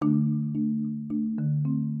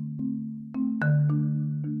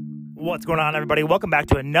What's going on, everybody? Welcome back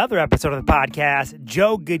to another episode of the podcast,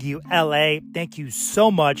 Joe Goodhue LA. Thank you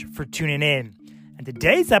so much for tuning in. In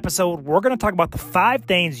today's episode, we're going to talk about the 5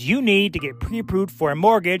 things you need to get pre-approved for a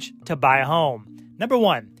mortgage to buy a home. Number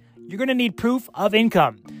 1, you're going to need proof of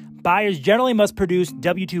income. Buyers generally must produce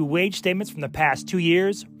W-2 wage statements from the past 2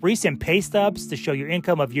 years, recent pay stubs to show your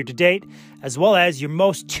income of year to date, as well as your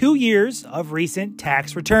most 2 years of recent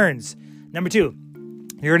tax returns. Number 2,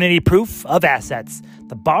 you're going to need proof of assets.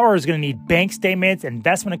 The borrower is going to need bank statements,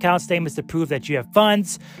 investment account statements to prove that you have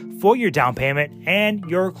funds for your down payment and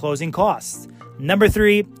your closing costs. Number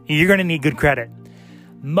 3, you're going to need good credit.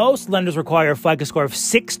 Most lenders require a FICO score of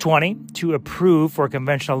 620 to approve for a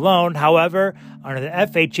conventional loan. However, under the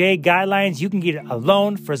FHA guidelines, you can get a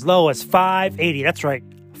loan for as low as 580. That's right,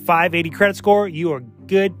 580 credit score. You are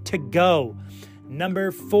good to go.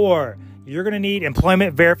 Number 4, you're going to need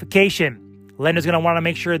employment verification. Lenders going to want to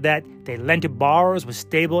make sure that they lend to borrowers with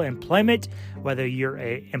stable employment. Whether you're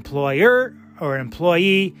an employer or an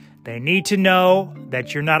employee, they need to know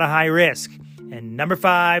that you're not a high risk. And number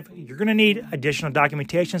 5, you're going to need additional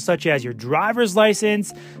documentation such as your driver's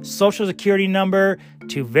license, social security number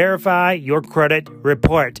to verify your credit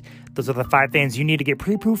report. Those are the 5 things you need to get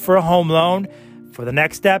pre-approved for a home loan. For the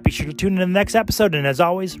next step, be sure to tune in to the next episode. And as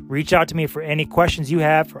always, reach out to me for any questions you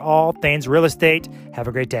have for all things real estate. Have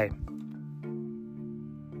a great day.